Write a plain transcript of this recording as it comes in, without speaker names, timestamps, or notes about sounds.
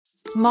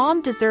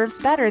Mom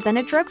deserves better than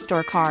a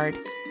drugstore card.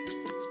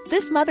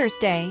 This Mother's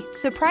Day,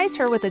 surprise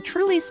her with a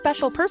truly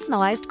special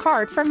personalized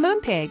card from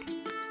Moonpig.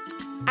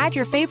 Add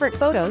your favorite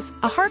photos,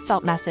 a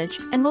heartfelt message,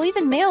 and we'll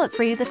even mail it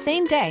for you the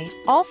same day,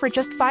 all for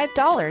just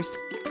 $5.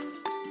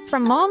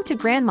 From mom to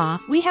grandma,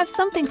 we have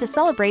something to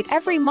celebrate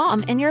every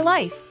mom in your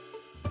life.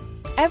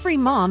 Every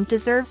mom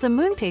deserves a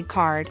Moonpig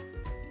card.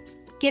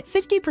 Get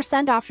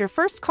 50% off your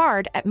first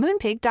card at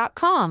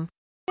moonpig.com.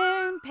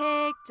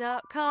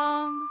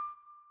 Moonpig.com.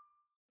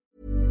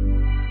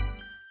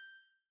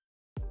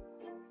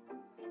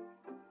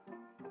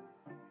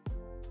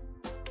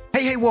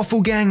 Hey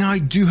Waffle Gang, I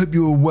do hope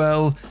you are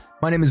well.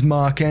 My name is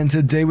Mark and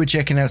today we're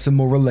checking out some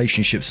more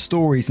relationship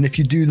stories, and if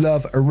you do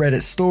love a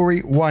Reddit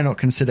story, why not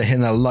consider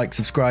hitting that like,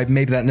 subscribe,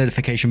 maybe that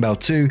notification bell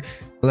too.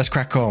 But let's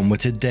crack on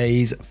with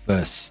today's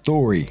first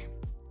story.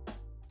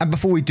 And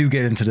before we do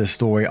get into this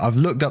story, I've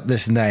looked up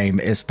this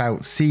name. It's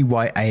spelled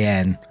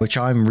C-Y-A-N, which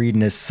I'm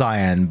reading as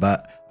Cyan,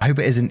 but I hope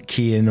it isn't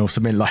Kian or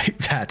something like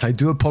that. I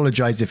do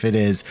apologize if it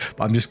is,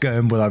 but I'm just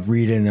going with what I've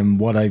reading and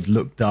what I've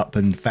looked up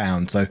and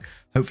found, so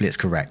hopefully it's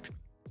correct.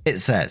 It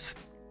says,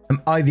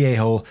 am I the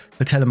a-hole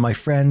for telling my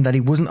friend that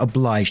he wasn't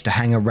obliged to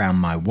hang around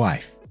my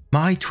wife?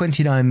 My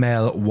 29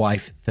 male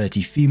wife,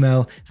 30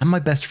 female, and my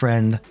best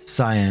friend,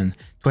 Cyan,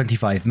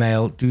 25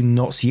 male, do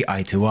not see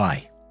eye to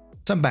eye.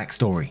 Some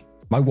backstory.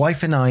 My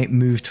wife and I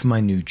moved for my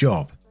new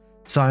job.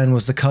 Cyan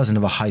was the cousin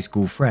of a high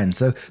school friend,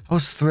 so I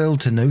was thrilled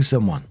to know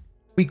someone.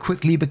 We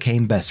quickly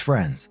became best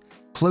friends,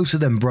 closer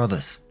than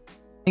brothers.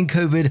 In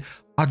COVID,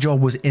 our job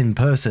was in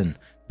person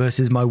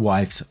versus my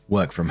wife's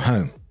work from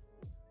home.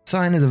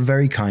 Cyan is a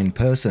very kind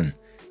person.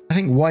 I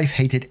think wife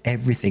hated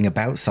everything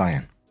about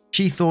Cyan.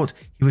 She thought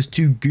he was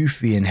too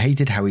goofy and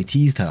hated how he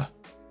teased her.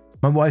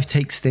 My wife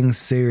takes things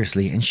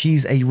seriously and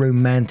she's a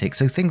romantic,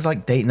 so things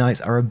like date nights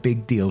are a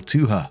big deal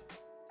to her.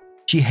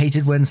 She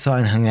hated when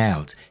Cyan hung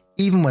out,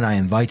 even when I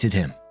invited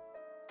him.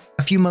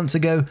 A few months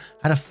ago,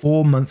 I had a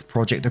 4-month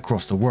project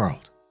across the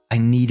world. I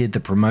needed the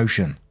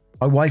promotion.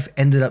 My wife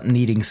ended up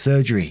needing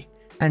surgery,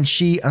 and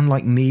she,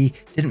 unlike me,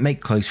 didn't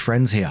make close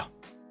friends here.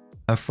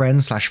 Her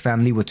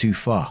friends/family were too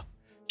far.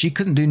 She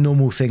couldn't do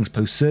normal things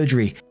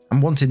post-surgery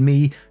and wanted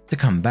me to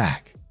come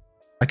back.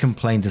 I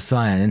complained to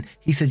Cyan and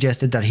he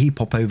suggested that he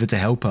pop over to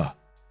help her.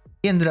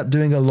 He ended up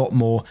doing a lot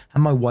more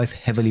and my wife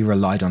heavily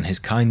relied on his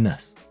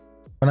kindness.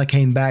 When I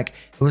came back,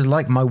 it was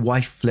like my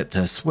wife flipped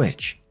her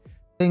switch.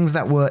 Things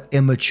that were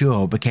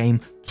immature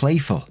became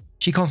playful.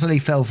 She constantly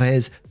fell for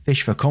his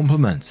fish for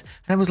compliments,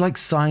 and it was like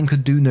Cyan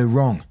could do no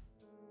wrong.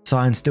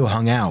 Cyan still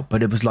hung out,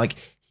 but it was like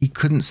he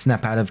couldn't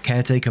snap out of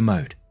caretaker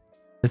mode.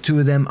 The two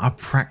of them are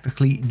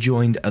practically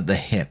joined at the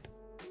hip.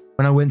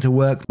 When I went to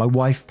work, my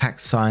wife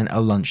packed Cyan a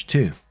lunch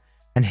too,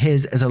 and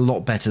his is a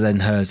lot better than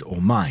hers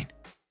or mine.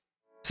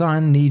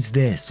 Cyan needs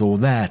this or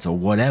that or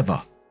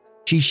whatever.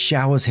 She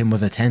showers him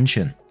with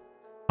attention.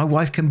 My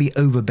wife can be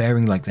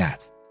overbearing like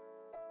that.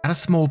 At a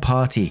small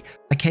party,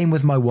 I came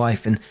with my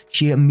wife and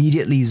she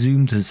immediately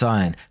zoomed to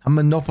Cyan and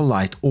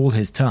monopolized all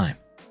his time.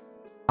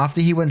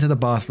 After he went to the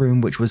bathroom,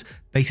 which was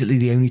basically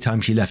the only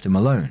time she left him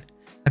alone,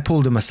 I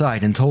pulled him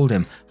aside and told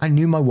him I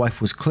knew my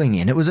wife was clingy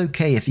and it was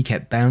okay if he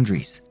kept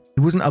boundaries.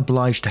 He wasn't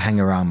obliged to hang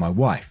around my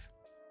wife.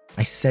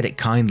 I said it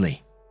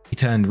kindly. He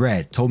turned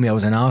red, told me I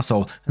was an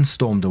arsehole and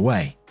stormed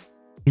away.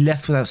 He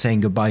left without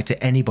saying goodbye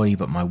to anybody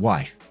but my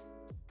wife.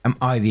 Am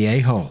I the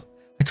a-hole?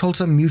 I told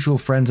some mutual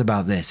friends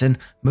about this and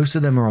most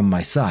of them are on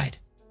my side.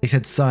 They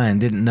said Cyan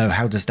didn't know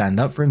how to stand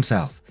up for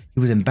himself. He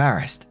was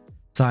embarrassed.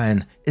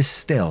 Cyan is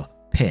still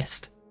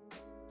pissed.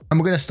 And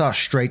we're going to start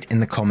straight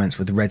in the comments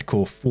with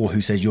Redcore4 who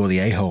says you're the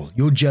a-hole.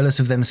 You're jealous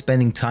of them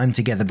spending time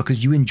together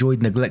because you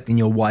enjoyed neglecting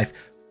your wife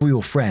for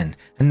your friend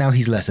and now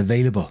he's less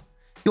available.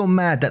 You're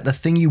mad that the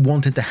thing you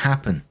wanted to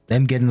happen,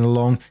 them getting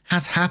along,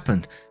 has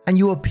happened and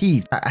you are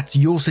peeved that at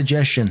your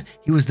suggestion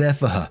he was there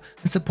for her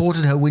and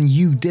supported her when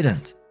you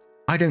didn't.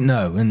 I don't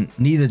know, and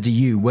neither do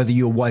you, whether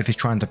your wife is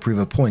trying to prove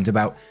a point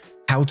about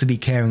how to be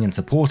caring and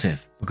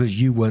supportive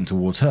because you weren't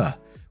towards her.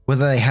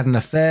 Whether they had an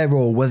affair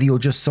or whether you're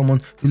just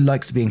someone who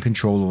likes to be in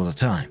control all the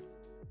time.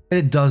 But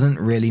it doesn't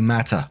really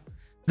matter.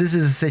 This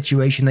is a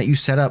situation that you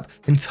set up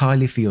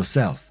entirely for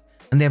yourself,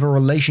 and they have a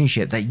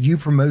relationship that you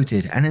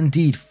promoted and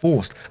indeed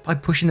forced by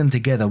pushing them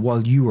together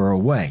while you were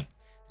away,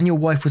 and your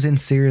wife was in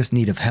serious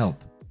need of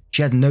help.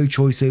 She had no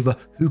choice over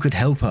who could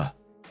help her.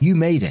 You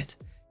made it.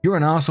 You're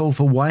an arsehole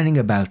for whining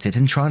about it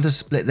and trying to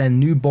split their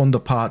new bond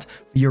apart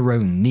for your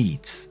own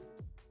needs.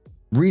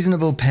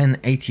 Reasonable Pen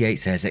 88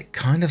 says it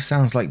kind of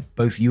sounds like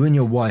both you and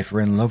your wife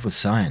are in love with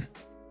Cyan.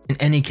 In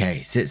any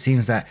case, it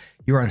seems that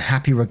you're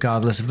unhappy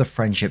regardless of the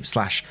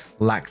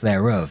friendship/lack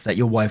thereof that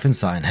your wife and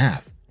Cyan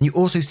have, and you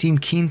also seem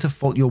keen to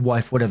fault your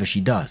wife whatever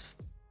she does.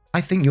 I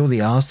think you're the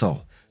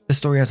arsehole. The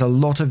story has a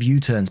lot of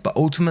U-turns, but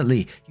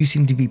ultimately you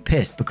seem to be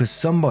pissed because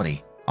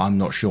somebody, I'm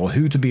not sure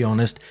who to be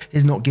honest,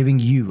 is not giving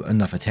you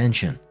enough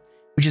attention.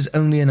 Which is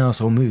only an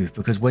arsehole move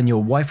because when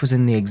your wife was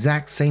in the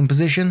exact same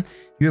position,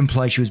 you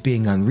imply she was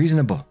being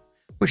unreasonable,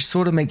 which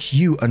sort of makes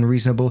you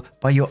unreasonable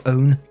by your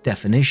own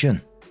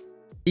definition.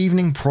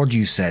 Evening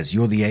Produce says,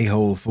 you're the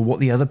a-hole for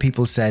what the other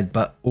people said,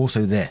 but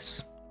also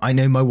this. I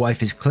know my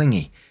wife is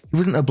clingy. He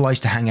wasn't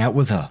obliged to hang out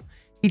with her.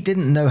 He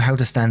didn't know how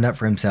to stand up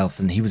for himself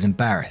and he was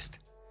embarrassed.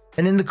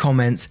 And in the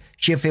comments,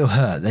 she'll feel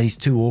hurt that he's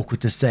too awkward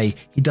to say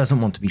he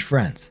doesn't want to be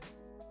friends.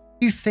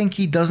 You think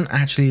he doesn't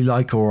actually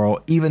like her,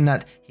 or even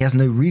that he has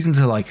no reason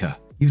to like her.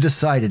 You've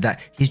decided that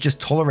he's just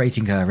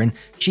tolerating her and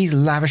she's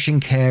lavishing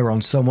care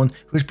on someone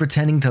who is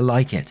pretending to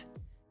like it.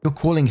 You're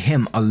calling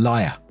him a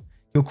liar.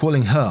 You're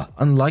calling her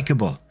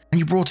unlikable. And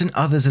you brought in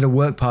others at a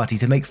work party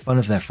to make fun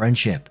of their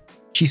friendship.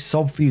 She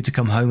sobbed for you to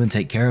come home and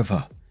take care of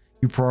her.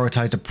 You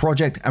prioritized a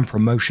project and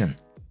promotion.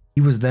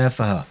 He was there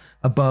for her,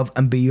 above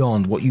and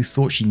beyond what you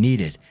thought she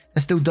needed,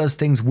 and still does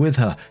things with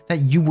her that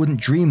you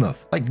wouldn't dream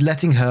of, like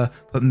letting her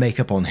put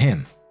makeup on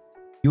him.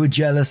 You are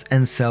jealous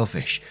and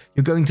selfish.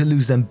 You're going to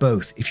lose them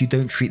both if you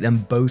don't treat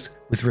them both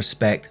with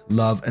respect,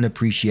 love, and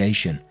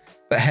appreciation.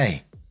 But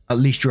hey, at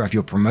least you have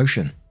your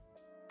promotion.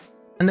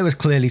 And there was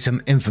clearly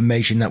some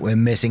information that we're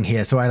missing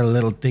here, so I had a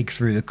little dig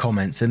through the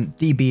comments, and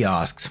DB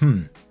asks,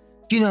 do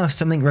you know if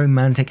something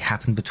romantic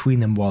happened between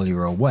them while you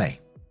were away?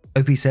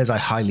 Opie says, I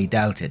highly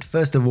doubt it.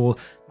 First of all,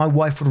 my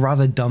wife would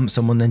rather dump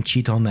someone than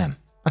cheat on them.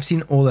 I've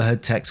seen all of her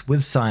texts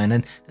with Cyan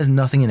and there's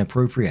nothing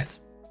inappropriate.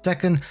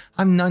 Second,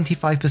 I'm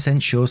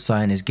 95% sure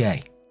Cyan is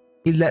gay.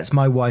 He lets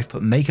my wife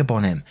put makeup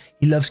on him.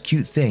 He loves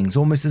cute things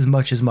almost as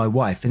much as my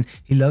wife, and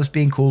he loves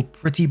being called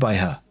pretty by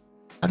her.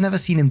 I've never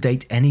seen him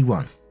date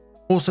anyone.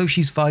 Also,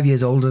 she's 5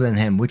 years older than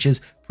him, which is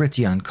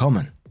pretty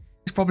uncommon.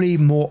 He's probably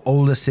more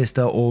older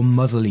sister or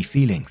motherly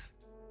feelings.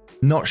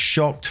 Not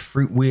shocked,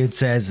 Fruit Weird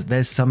says,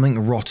 there's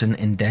something rotten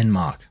in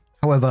Denmark.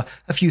 However,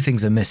 a few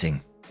things are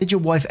missing. Did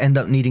your wife end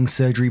up needing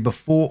surgery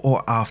before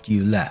or after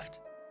you left?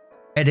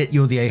 Edit,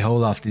 you're the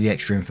a-hole after the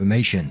extra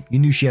information. You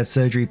knew she had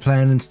surgery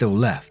planned and still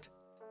left.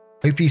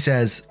 Opie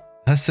says,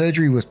 her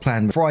surgery was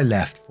planned before I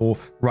left for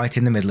right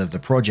in the middle of the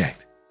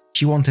project.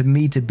 She wanted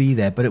me to be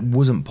there, but it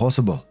wasn't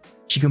possible.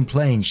 She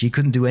complained she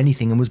couldn't do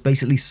anything and was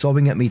basically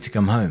sobbing at me to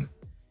come home.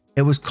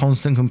 It was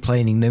constant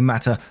complaining no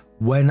matter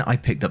when I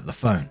picked up the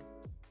phone.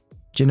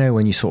 Do you know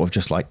when you sort of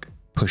just like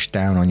push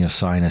down on your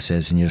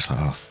sinuses and you're just like,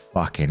 oh,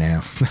 fucking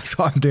hell. That's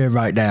what I'm doing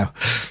right now.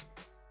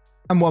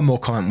 And one more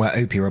comment where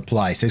Opie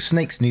replies. So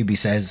Snake Snoopy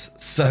says,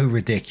 so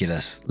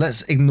ridiculous.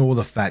 Let's ignore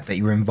the fact that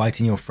you were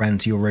inviting your friend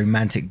to your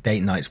romantic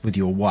date nights with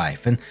your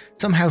wife and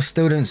somehow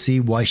still don't see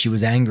why she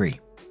was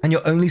angry. And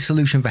your only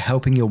solution for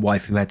helping your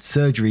wife who had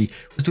surgery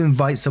was to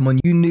invite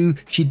someone you knew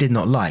she did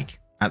not like,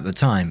 at the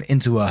time,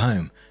 into her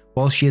home,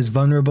 while she is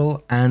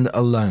vulnerable and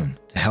alone,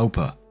 to help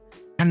her.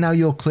 And now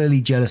you're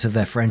clearly jealous of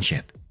their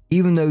friendship,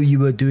 even though you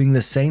were doing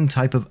the same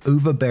type of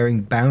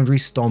overbearing,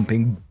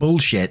 boundary-stomping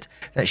bullshit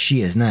that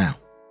she is now.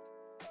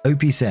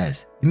 Opie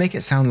says, you make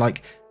it sound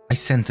like I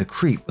sent a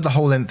creep with the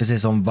whole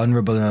emphasis on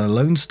vulnerable and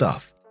alone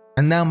stuff.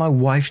 And now my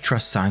wife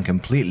trusts Sam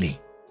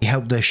completely. He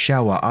helped her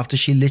shower after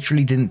she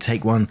literally didn't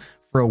take one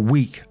for a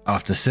week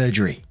after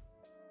surgery.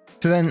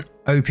 So then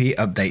Opie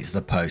updates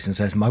the post and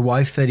says, my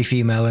wife 30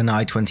 female and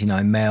I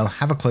 29 male,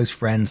 have a close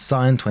friend,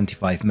 Cyan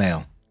 25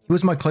 male. He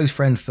was my close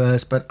friend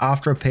first, but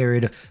after a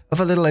period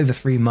of a little over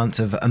 3 months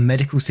of a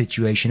medical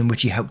situation in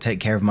which he helped take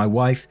care of my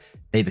wife,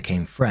 they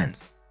became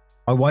friends.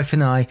 My wife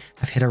and I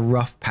have hit a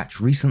rough patch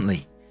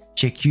recently.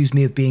 She accused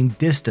me of being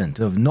distant,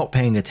 of not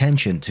paying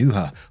attention to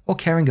her or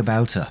caring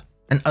about her,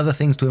 and other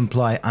things to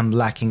imply I'm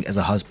lacking as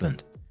a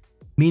husband.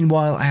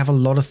 Meanwhile, I have a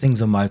lot of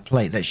things on my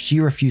plate that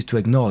she refused to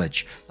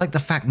acknowledge, like the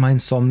fact my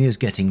insomnia is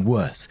getting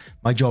worse,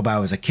 my job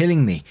hours are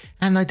killing me,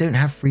 and I don't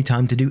have free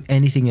time to do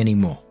anything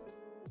anymore.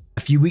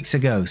 A few weeks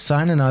ago,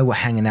 Cyan and I were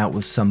hanging out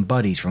with some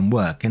buddies from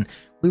work, and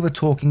we were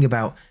talking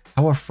about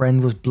how a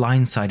friend was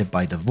blindsided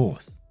by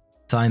divorce.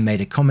 Cyan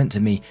made a comment to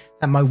me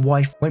that my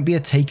wife won't be a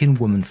taken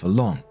woman for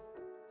long.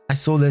 I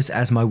saw this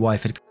as my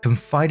wife had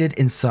confided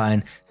in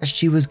Cyan that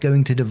she was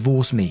going to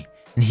divorce me,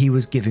 and he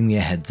was giving me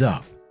a heads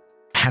up.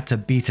 I had to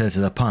beat her to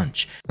the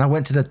punch, and I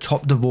went to the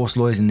top divorce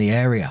lawyers in the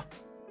area.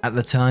 At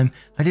the time,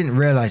 I didn't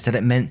realize that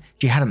it meant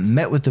she hadn't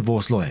met with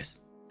divorce lawyers.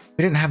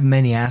 We didn't have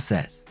many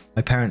assets.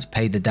 My parents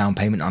paid the down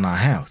payment on our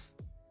house.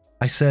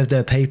 I served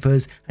her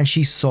papers and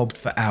she sobbed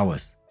for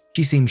hours.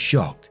 She seemed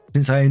shocked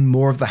since I owned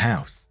more of the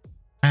house.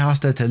 I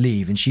asked her to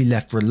leave and she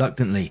left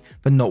reluctantly,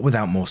 but not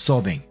without more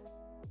sobbing.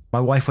 My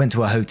wife went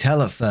to a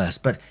hotel at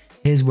first, but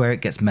here's where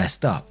it gets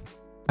messed up.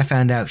 I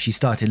found out she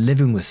started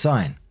living with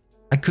Cyan.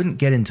 I couldn't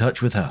get in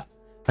touch with her.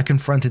 I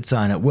confronted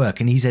Cyan at work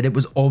and he said it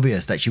was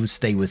obvious that she would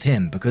stay with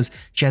him because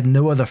she had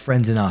no other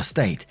friends in our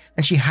state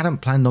and she hadn't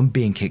planned on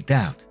being kicked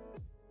out.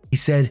 He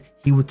said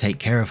he would take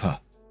care of her.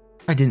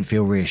 I didn't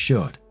feel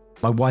reassured.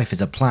 My wife is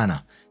a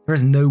planner. There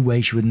is no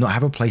way she would not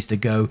have a place to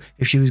go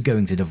if she was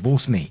going to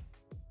divorce me.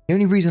 The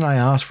only reason I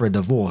asked for a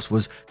divorce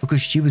was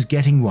because she was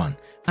getting one,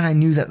 and I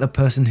knew that the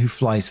person who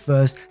flies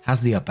first has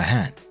the upper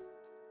hand.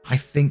 I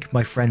think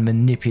my friend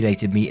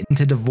manipulated me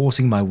into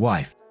divorcing my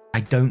wife. I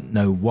don't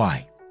know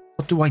why.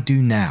 What do I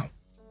do now?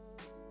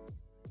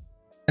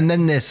 And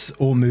then this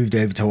all moved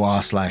over to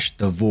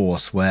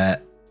r/divorce,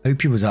 where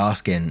Opie was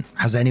asking,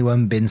 has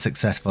anyone been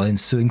successful in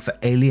suing for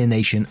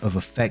alienation of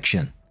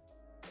affection?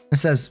 and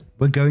says,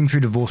 "We're going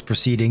through divorce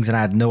proceedings and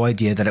I had no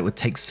idea that it would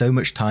take so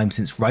much time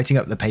since writing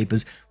up the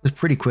papers was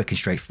pretty quick and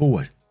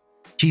straightforward.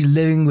 She's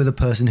living with a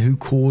person who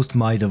caused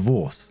my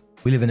divorce.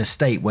 We live in a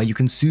state where you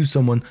can sue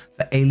someone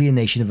for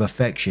alienation of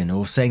affection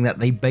or saying that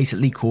they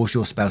basically caused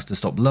your spouse to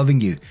stop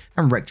loving you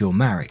and wrecked your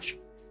marriage.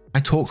 I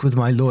talked with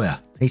my lawyer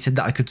and he said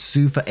that I could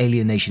sue for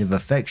alienation of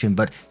affection,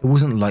 but it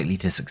wasn't likely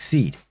to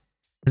succeed.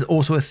 There's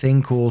also a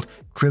thing called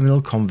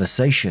criminal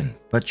conversation,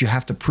 but you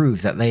have to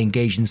prove that they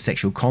engaged in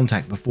sexual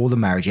contact before the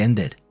marriage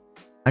ended.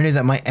 I know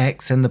that my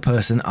ex and the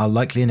person are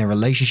likely in a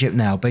relationship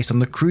now based on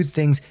the crude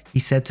things he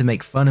said to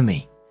make fun of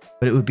me,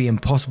 but it would be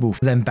impossible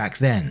for them back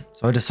then,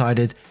 so I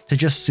decided to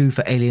just sue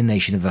for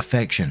alienation of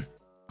affection.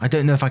 I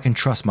don't know if I can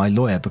trust my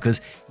lawyer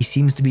because he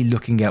seems to be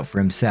looking out for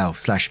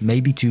himself /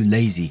 maybe too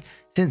lazy,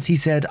 since he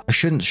said I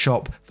shouldn't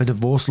shop for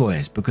divorce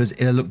lawyers because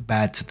it'll look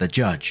bad to the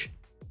judge."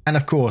 And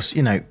of course,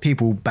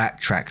 people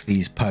backtrack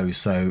these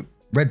posts, so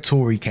Red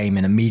Tory came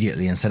in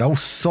immediately and said, "Oh,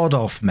 sod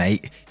off,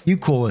 mate. You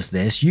caused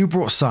this. You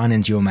brought Cyan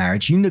into your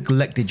marriage. You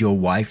neglected your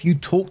wife. You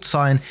talked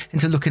Cyan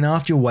into looking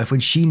after your wife when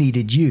she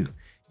needed you.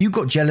 You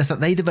got jealous that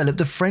they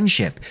developed a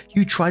friendship.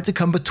 You tried to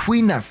come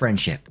between that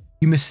friendship.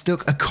 You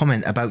mistook a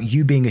comment about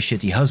you being a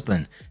shitty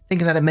husband,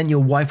 thinking that it meant your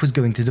wife was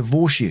going to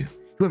divorce you.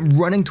 You went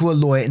running to a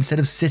lawyer instead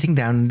of sitting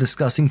down and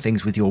discussing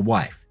things with your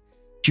wife.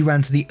 She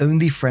ran to the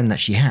only friend that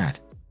she had.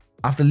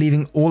 After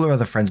leaving all her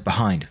other friends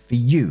behind, for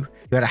you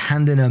had a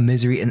hand in her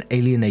misery and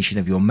alienation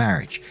of your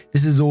marriage.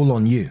 This is all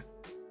on you.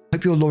 I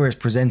hope your lawyer is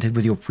presented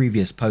with your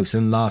previous posts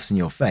and laughs in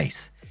your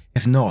face.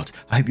 If not,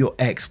 I hope your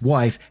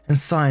ex-wife and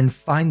Cyan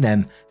find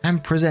them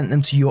and present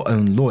them to your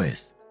own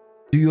lawyers.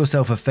 Do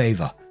yourself a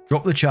favor,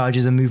 drop the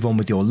charges and move on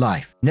with your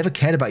life. You never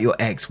cared about your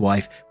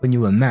ex-wife when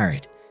you were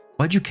married.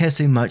 Why do you care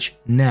so much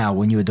now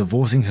when you are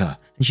divorcing her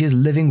and she is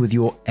living with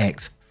your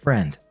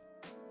ex-friend?"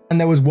 And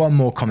there was one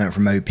more comment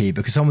from OP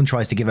because someone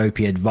tries to give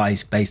OP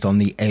advice based on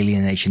the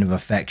alienation of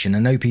affection,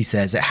 and OP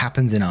says it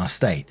happens in our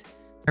state.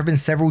 There have been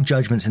several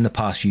judgments in the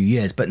past few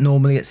years, but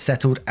normally it's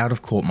settled out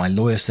of court, my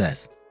lawyer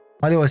says.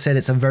 My lawyer said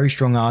it's a very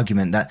strong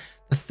argument that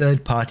the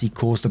third party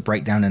caused the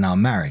breakdown in our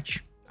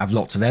marriage. I have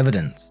lots of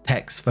evidence,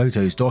 texts,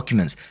 photos,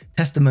 documents,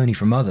 testimony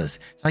from others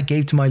that I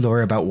gave to my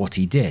lawyer about what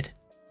he did.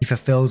 He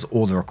fulfills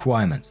all the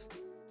requirements.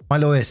 My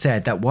lawyer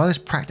said that while it's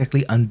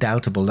practically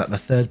undoubtable that the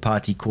third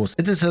party caused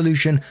the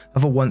dissolution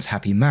of a once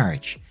happy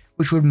marriage,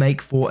 which would make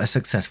for a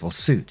successful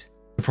suit,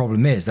 the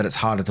problem is that it's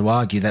harder to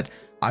argue that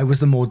I was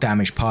the more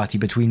damaged party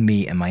between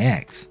me and my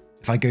ex.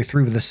 If I go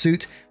through with the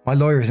suit, my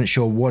lawyer isn't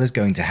sure what is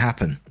going to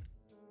happen.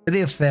 For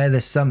the affair,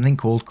 there's something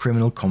called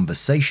criminal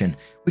conversation,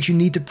 which you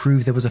need to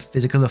prove there was a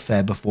physical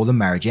affair before the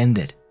marriage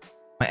ended.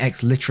 My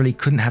ex literally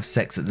couldn't have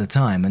sex at the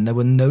time, and there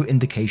were no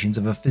indications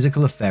of a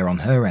physical affair on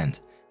her end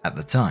at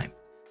the time.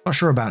 Not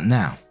sure about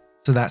now,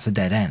 so that's a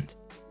dead end.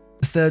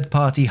 The third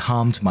party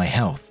harmed my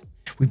health.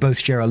 We both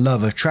share a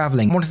love of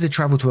traveling. I wanted to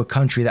travel to a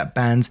country that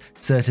bans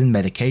certain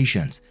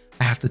medications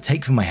I have to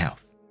take for my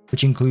health,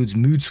 which includes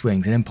mood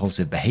swings and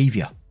impulsive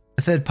behavior.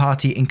 The third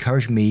party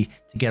encouraged me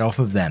to get off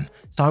of them,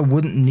 so I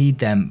wouldn't need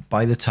them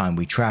by the time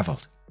we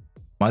traveled.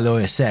 My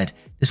lawyer said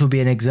this would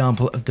be an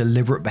example of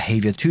deliberate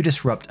behavior to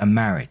disrupt a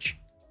marriage.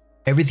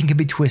 Everything can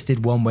be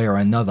twisted one way or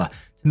another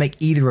to make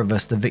either of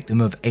us the victim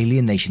of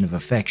alienation of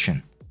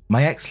affection.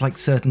 My ex liked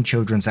certain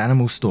children's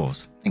animal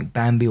stores, think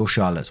Bambi or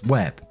Charlotte's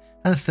Web,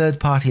 and the third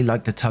party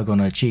liked to tug on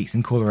her cheeks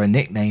and call her a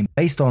nickname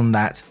based on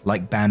that,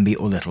 like Bambi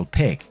or Little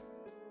Pig.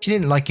 She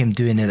didn't like him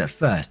doing it at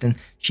first, and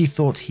she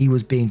thought he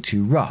was being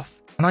too rough,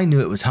 and I knew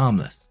it was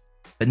harmless.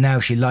 But now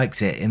she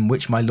likes it, in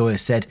which my lawyer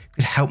said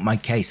could help my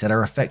case that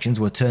her affections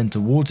were turned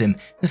towards him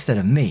instead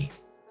of me.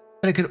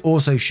 But it could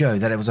also show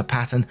that it was a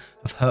pattern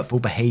of hurtful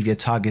behavior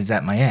targeted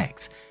at my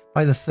ex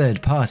by the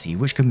third party,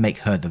 which could make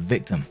her the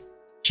victim.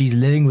 She's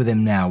living with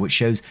him now, which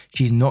shows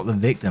she's not the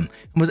victim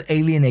and was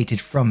alienated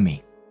from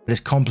me, but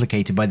it's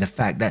complicated by the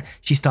fact that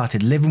she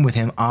started living with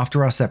him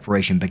after our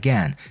separation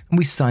began and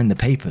we signed the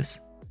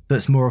papers. So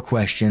it's more a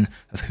question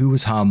of who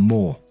was harmed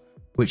more,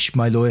 which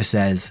my lawyer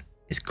says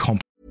is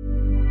complicated.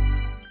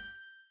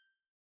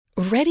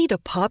 Ready to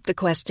pop the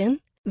question?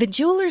 The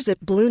jewelers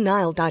at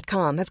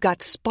BlueNile.com have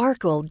got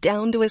sparkle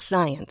down to a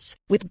science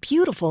with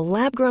beautiful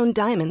lab-grown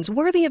diamonds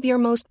worthy of your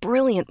most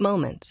brilliant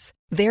moments.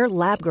 Their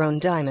lab-grown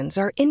diamonds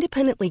are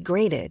independently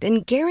graded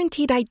and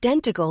guaranteed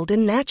identical to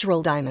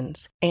natural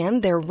diamonds,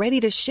 and they're ready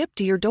to ship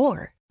to your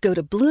door. Go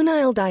to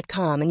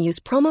BlueNile.com and use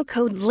promo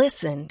code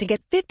LISTEN to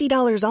get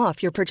 $50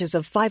 off your purchase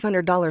of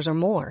 $500 or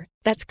more.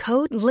 That's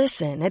code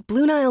LISTEN at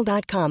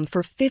BlueNile.com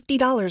for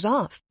 $50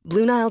 off.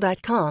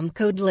 BlueNile.com,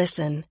 code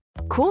LISTEN.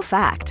 Cool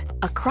fact,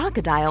 a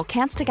crocodile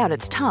can't stick out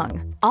its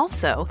tongue.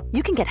 Also,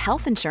 you can get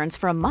health insurance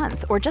for a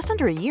month or just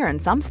under a year in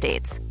some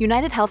states.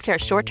 United Healthcare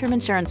short-term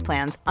insurance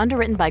plans,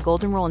 underwritten by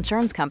Golden Rule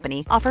Insurance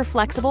Company, offer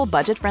flexible,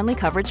 budget-friendly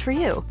coverage for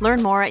you.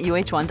 Learn more at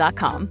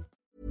UH1.com.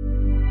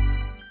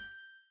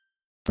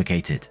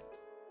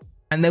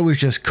 And there was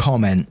just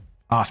comment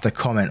after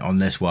comment on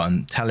this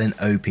one, telling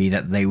OP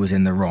that they was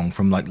in the wrong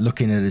from like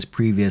looking at his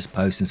previous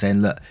post and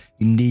saying, look,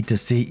 you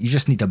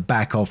just need to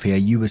back off here.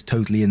 You was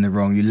totally in the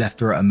wrong. You left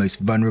her at her most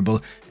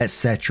vulnerable,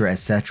 etc.,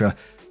 etc.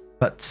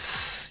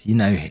 But, you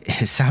know,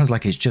 it sounds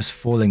like it's just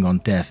falling on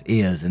deaf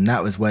ears, and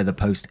that was where the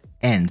post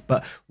end.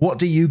 But what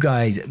do you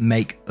guys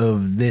make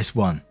of this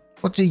one?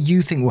 What do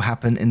you think will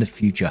happen in the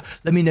future?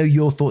 Let me know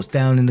your thoughts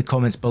down in the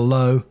comments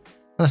below.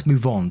 Let's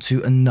move on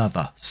to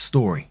another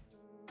story.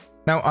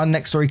 Now, our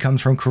next story comes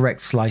from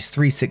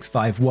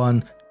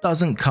CorrectSlice3651.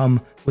 Doesn't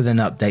come with an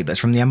update, but it's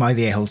from the Am I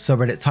the A-Hole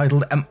subreddit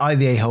titled, Am I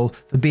the A-Hole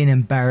for being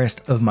embarrassed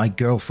of my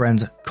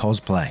girlfriend's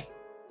cosplay?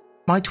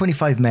 My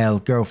 25 male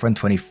girlfriend,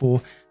 24,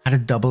 had a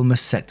double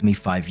mastectomy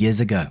 5 years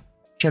ago.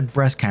 She had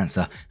breast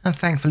cancer and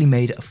thankfully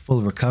made a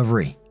full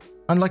recovery.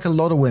 Unlike a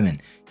lot of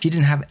women, she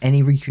didn't have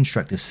any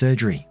reconstructive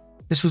surgery.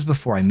 This was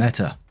before I met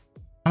her.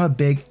 I'm a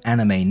big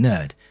anime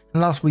nerd,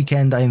 and last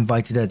weekend I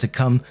invited her to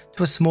come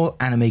to a small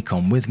anime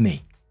con with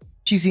me.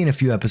 She's seen a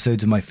few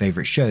episodes of my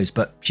favorite shows,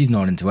 but she's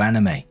not into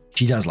anime.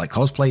 She does like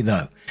cosplay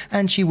though,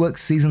 and she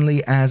works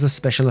seasonally as a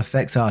special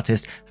effects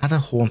artist at a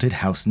haunted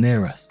house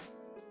near us.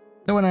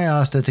 So when I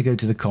asked her to go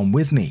to the con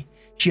with me,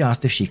 she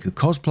asked if she could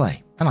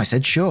cosplay, and I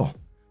said sure.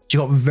 She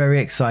got very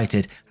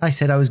excited, and I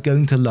said I was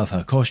going to love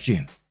her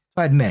costume.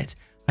 I admit,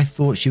 I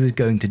thought she was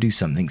going to do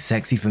something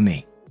sexy for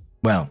me.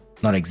 Well,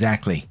 not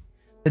exactly.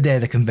 The day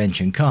of the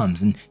convention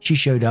comes, and she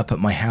showed up at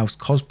my house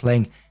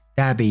cosplaying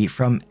Dabi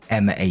from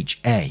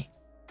MHA.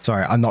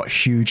 Sorry, I'm not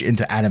huge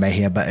into anime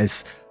here, but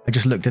I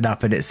just looked it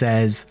up and it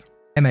says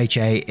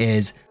MHA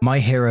is My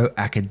Hero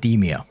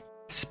Academia,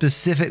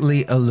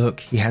 specifically a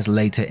look he has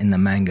later in the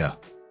manga.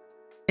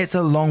 It's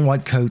a long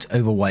white coat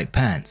over white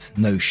pants,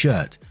 no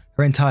shirt.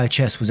 Her entire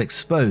chest was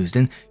exposed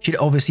and she'd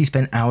obviously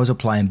spent hours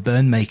applying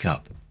burn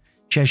makeup.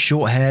 She has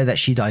short hair that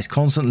she dyes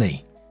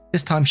constantly.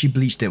 This time she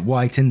bleached it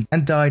white and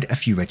dyed a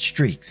few red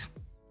streaks.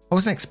 I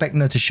wasn't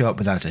expecting her to show up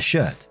without a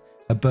shirt.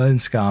 Her burn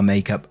scar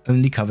makeup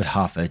only covered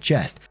half her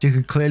chest, so you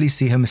could clearly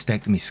see her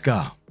mastectomy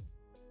scar.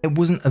 It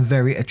wasn't a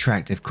very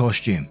attractive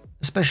costume,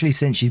 especially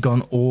since she'd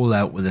gone all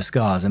out with the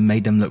scars and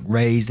made them look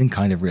raised and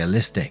kind of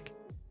realistic.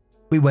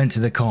 We went to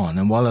the con,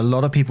 and while a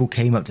lot of people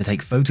came up to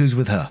take photos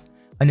with her,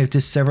 I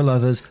noticed several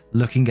others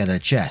looking at her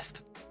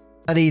chest.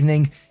 That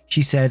evening,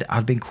 she said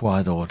I'd been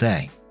quiet all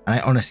day, and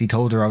I honestly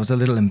told her I was a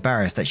little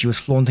embarrassed that she was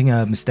flaunting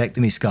her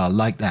mastectomy scar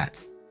like that.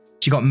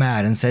 She got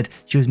mad and said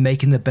she was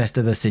making the best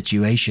of her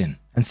situation,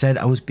 and said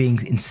I was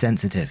being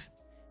insensitive,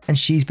 and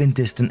she's been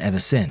distant ever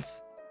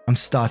since. I'm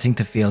starting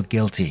to feel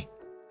guilty.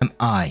 Am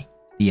I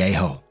the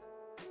a-hole?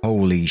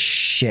 Holy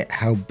shit,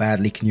 how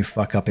badly can you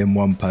fuck up in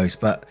one post?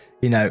 But,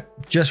 you know,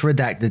 just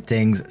redacted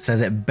things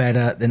says it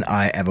better than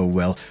I ever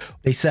will.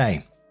 They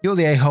say, you're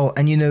the a-hole,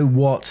 and you know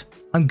what?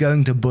 I'm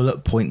going to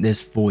bullet point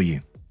this for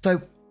you.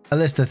 So, a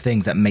list of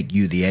things that make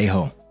you the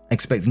a-hole.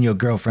 Expecting your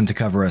girlfriend to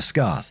cover her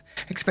scars.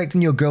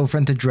 Expecting your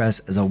girlfriend to dress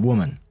as a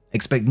woman.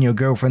 Expecting your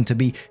girlfriend to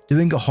be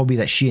doing a hobby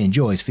that she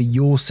enjoys for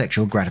your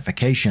sexual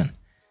gratification.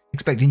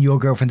 Expecting your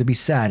girlfriend to be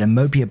sad and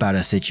mopey about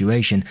her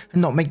situation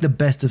and not make the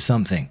best of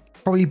something,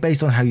 probably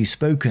based on how you've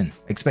spoken.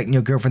 Expecting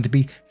your girlfriend to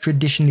be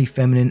traditionally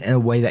feminine in a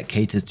way that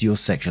caters to your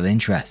sexual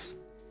interests.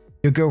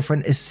 Your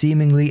girlfriend is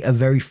seemingly a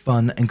very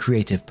fun and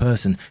creative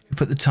person who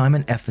put the time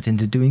and effort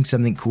into doing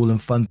something cool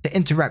and fun to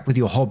interact with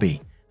your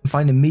hobby and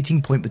find a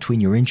meeting point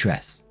between your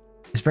interests.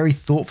 It's very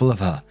thoughtful of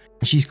her,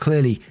 and she's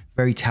clearly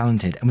very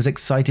talented and was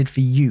excited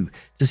for you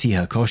to see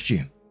her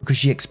costume, because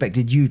she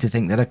expected you to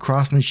think that her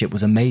craftsmanship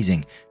was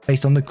amazing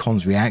based on the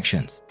con's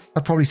reactions.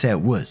 I'd probably say it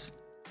was.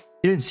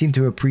 You don't seem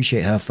to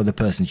appreciate her for the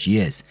person she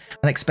is,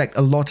 and expect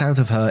a lot out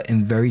of her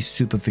in very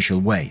superficial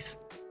ways.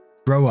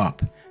 Grow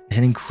up. It's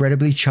an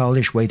incredibly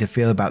childish way to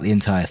feel about the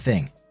entire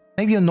thing.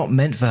 Maybe you're not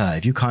meant for her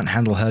if you can't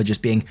handle her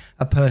just being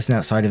a person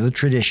outside of the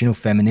traditional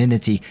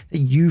femininity that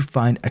you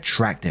find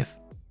attractive.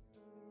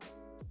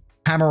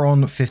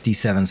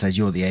 Hammeron57 says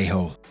you're the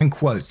a-hole, and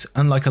quotes,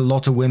 unlike a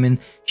lot of women,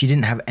 she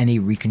didn't have any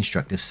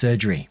reconstructive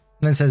surgery,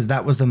 and then says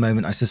that was the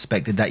moment I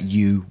suspected that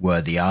you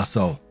were the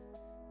arsehole.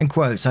 In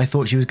quotes, I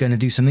thought she was going to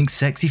do something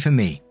sexy for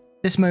me.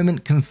 This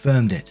moment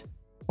confirmed it.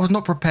 I was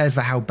not prepared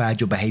for how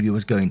bad your behavior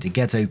was going to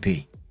get, OP.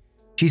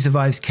 She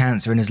survives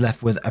cancer and is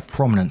left with a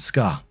prominent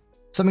scar,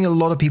 something a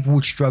lot of people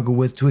would struggle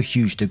with to a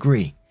huge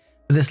degree,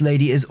 but this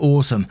lady is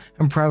awesome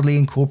and proudly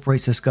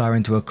incorporates her scar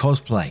into her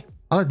cosplay.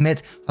 I'll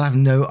admit, I'll have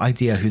no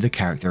idea who the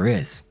character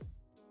is.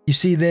 You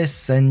see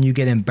this, and you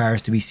get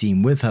embarrassed to be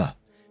seen with her.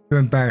 You're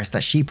embarrassed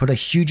that she put a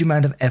huge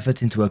amount of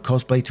effort into her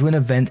cosplay to an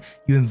event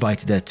you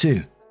invited her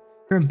to.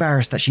 You're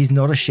embarrassed that she's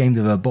not ashamed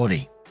of her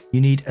body.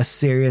 You need a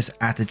serious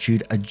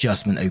attitude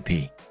adjustment,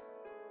 OP.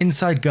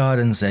 Inside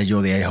Garden says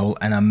you're the a-hole,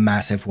 and a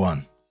massive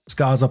one.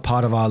 Scars are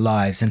part of our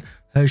lives, and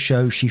her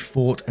shows she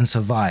fought and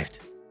survived.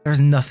 There is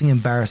nothing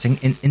embarrassing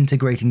in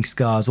integrating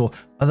scars or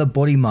other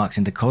body marks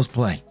into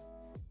cosplay.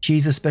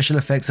 She's a special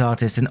effects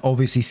artist and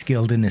obviously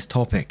skilled in this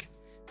topic.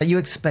 That you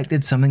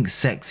expected something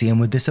sexy and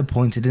were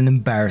disappointed and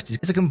embarrassed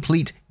is a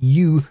complete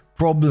you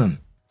problem.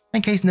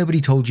 In case nobody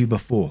told you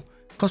before,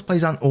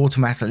 Cosplays aren't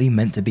automatically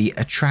meant to be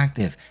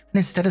attractive, and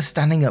instead of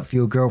standing up for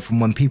your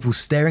girlfriend when people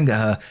staring at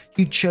her,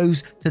 you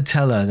chose to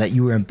tell her that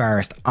you were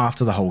embarrassed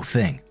after the whole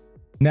thing.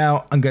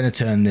 Now, I'm going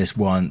to turn this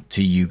one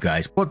to you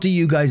guys. What do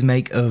you guys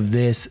make of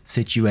this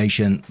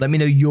situation? Let me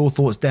know your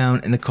thoughts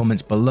down in the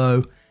comments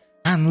below.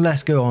 And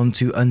let's go on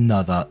to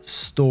another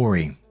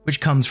story,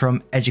 which comes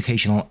from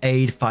Educational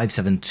Aid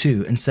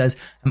 572 and says,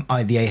 am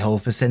I the a-hole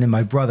for sending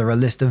my brother a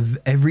list of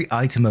every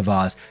item of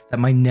ours that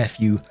my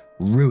nephew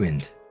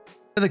ruined?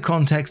 For the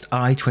context,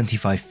 I,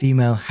 25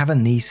 female, have a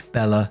niece,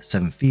 Bella,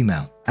 7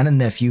 female, and a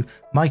nephew,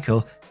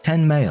 Michael,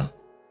 10 male.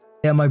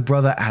 They are my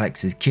brother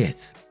Alex's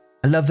kids.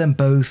 I love them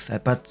both,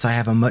 but I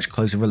have a much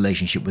closer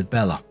relationship with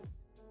Bella.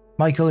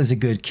 Michael is a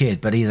good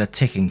kid, but he is a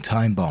ticking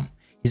time bomb.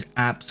 He's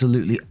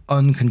absolutely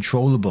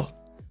uncontrollable.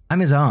 I'm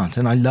his aunt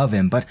and I love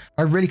him, but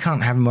I really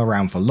can't have him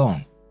around for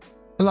long.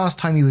 The last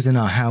time he was in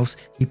our house,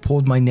 he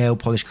poured my nail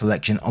polish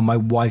collection on my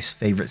wife's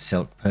favorite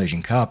silk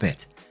Persian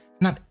carpet.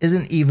 And that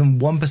isn't even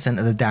 1%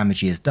 of the damage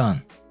he has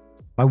done.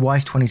 My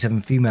wife,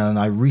 27 female, and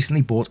I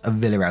recently bought a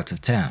villa out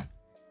of town.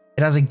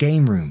 It has a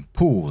game room,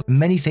 pool, and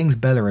many things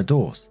Bella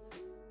adores.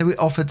 So we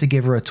offered to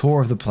give her a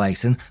tour of the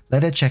place and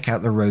let her check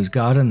out the rose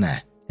garden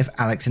there, if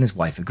Alex and his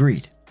wife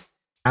agreed.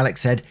 Alex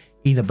said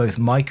either both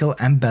Michael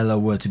and Bella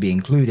were to be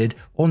included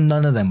or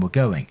none of them were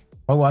going.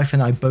 My wife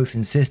and I both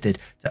insisted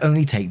to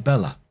only take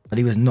Bella, but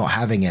he was not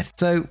having it,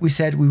 so we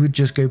said we would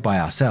just go by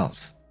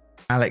ourselves.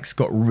 Alex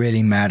got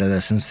really mad at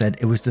us and said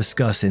it was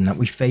disgusting that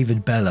we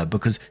favoured Bella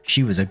because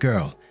she was a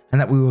girl, and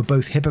that we were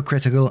both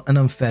hypocritical and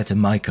unfair to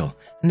Michael,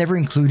 and never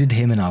included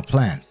him in our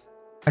plans.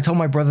 I told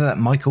my brother that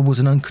Michael was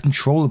an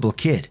uncontrollable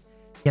kid.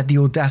 He had the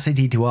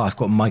audacity to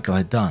ask what Michael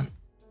had done.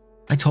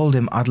 I told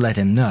him I'd let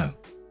him know.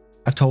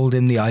 I've told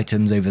him the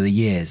items over the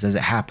years as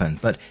it happened,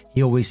 but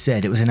he always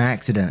said it was an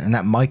accident and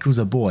that Michael's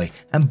a boy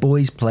and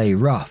boys play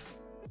rough.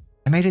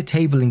 I made a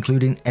table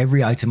including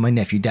every item my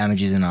nephew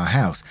damages in our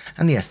house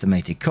and the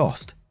estimated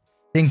cost.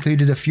 It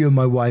included a few of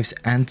my wife's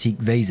antique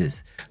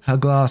vases, her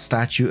glass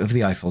statue of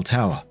the Eiffel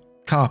Tower,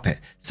 carpet,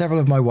 several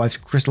of my wife's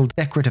crystal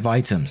decorative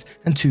items,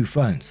 and 2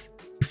 phones.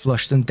 He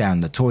flushed them down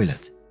the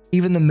toilet,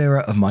 even the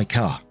mirror of my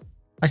car.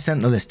 I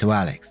sent the list to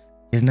Alex.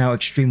 He is now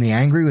extremely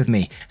angry with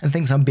me and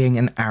thinks I'm being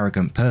an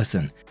arrogant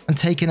person and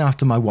taking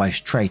after my wife's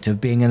trait of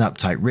being an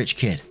uptight rich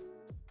kid.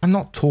 I'm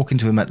not talking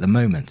to him at the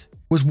moment.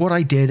 Was what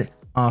I did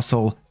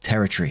arsehole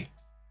territory?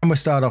 And we'll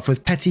start off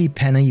with Petty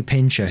Penny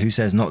Pincher, who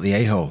says not the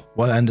a-hole.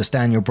 While I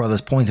understand your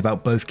brother's point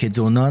about both kids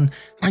or none,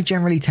 I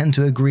generally tend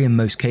to agree in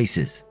most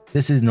cases.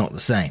 This is not the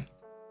same.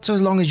 So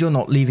as long as you're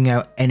not leaving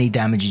out any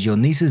damages your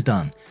niece has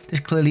done, this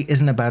clearly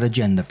isn't about a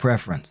gender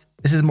preference.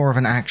 This is more of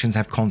an actions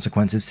have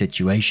consequences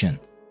situation.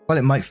 While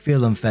it might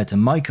feel unfair to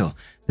Michael,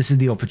 this is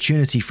the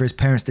opportunity for his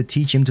parents to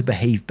teach him to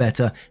behave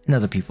better in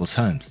other people's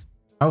homes.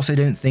 I also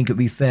don't think it would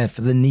be fair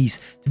for the niece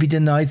to be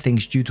denied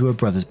things due to her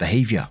brother's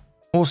behavior.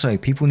 Also,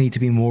 people need to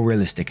be more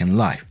realistic in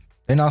life.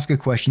 Don't ask a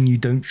question you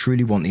don't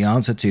truly want the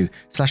answer to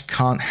 /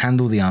 can't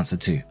handle the answer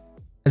to.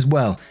 As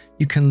well,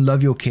 you can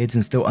love your kids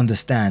and still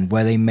understand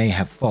where they may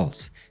have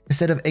faults,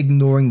 instead of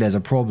ignoring there's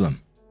a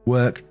problem.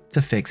 Work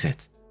to fix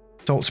it.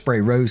 Salt Spray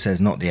Rose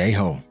says not the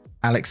a-hole.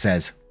 Alex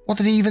says, what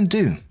did he even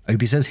do?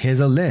 Opie says here's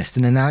a list,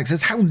 and then Alex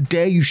says how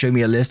dare you show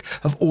me a list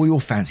of all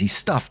your fancy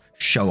stuff,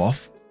 show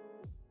off.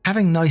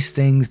 Having nice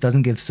things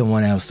doesn't give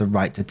someone else the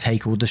right to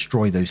take or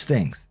destroy those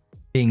things.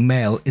 Being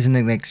male isn't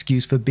an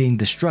excuse for being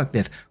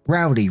destructive,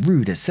 rowdy,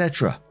 rude,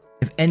 etc.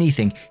 If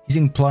anything, he's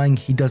implying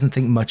he doesn't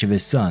think much of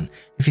his son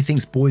if he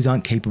thinks boys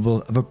aren't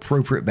capable of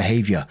appropriate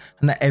behavior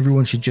and that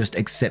everyone should just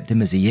accept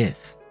him as he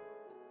is.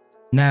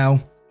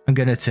 Now, I'm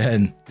going to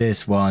turn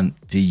this one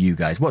to you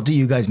guys. What do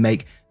you guys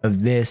make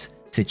of this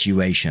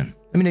situation?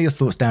 Let me know your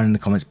thoughts down in the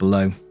comments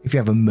below, if you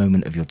have a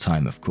moment of your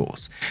time, of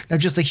course. Now,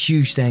 just a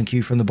huge thank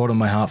you from the bottom of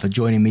my heart for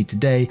joining me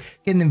today,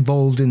 getting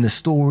involved in the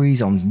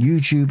stories on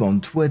YouTube,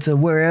 on Twitter,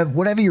 wherever,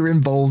 whatever you're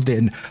involved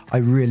in. I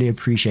really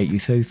appreciate you,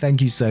 so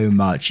thank you so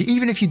much.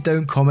 Even if you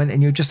don't comment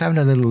and you're just having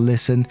a little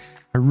listen,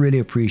 I really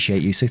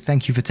appreciate you. So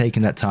thank you for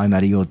taking that time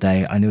out of your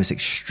day. I know it's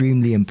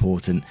extremely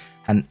important,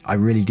 and I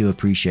really do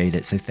appreciate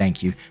it, so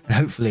thank you. And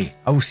hopefully,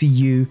 I will see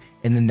you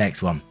in the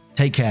next one.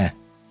 Take care,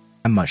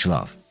 and much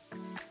love.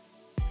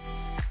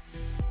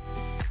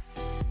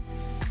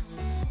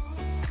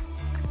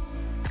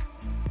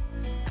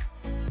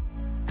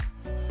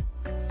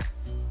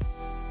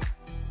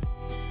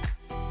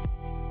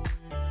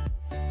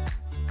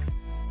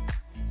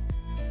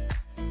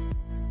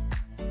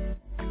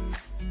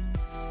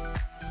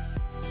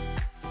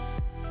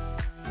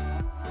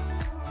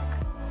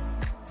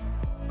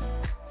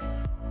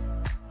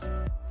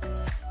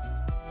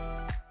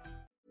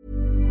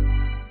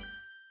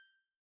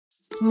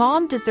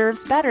 Mom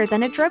deserves better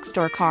than a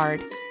drugstore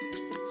card.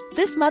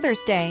 This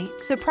Mother's Day,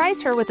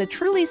 surprise her with a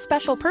truly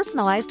special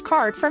personalized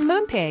card from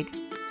Moonpig.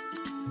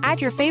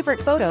 Add your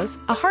favorite photos,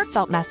 a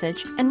heartfelt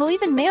message, and we'll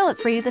even mail it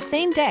for you the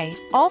same day,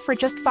 all for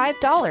just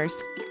 $5.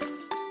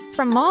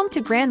 From mom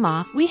to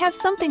grandma, we have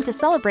something to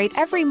celebrate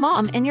every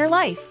mom in your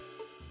life.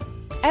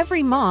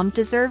 Every mom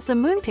deserves a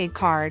Moonpig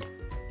card.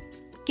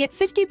 Get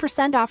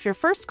 50% off your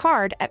first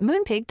card at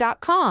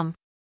moonpig.com.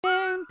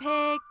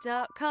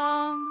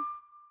 Moonpig.com.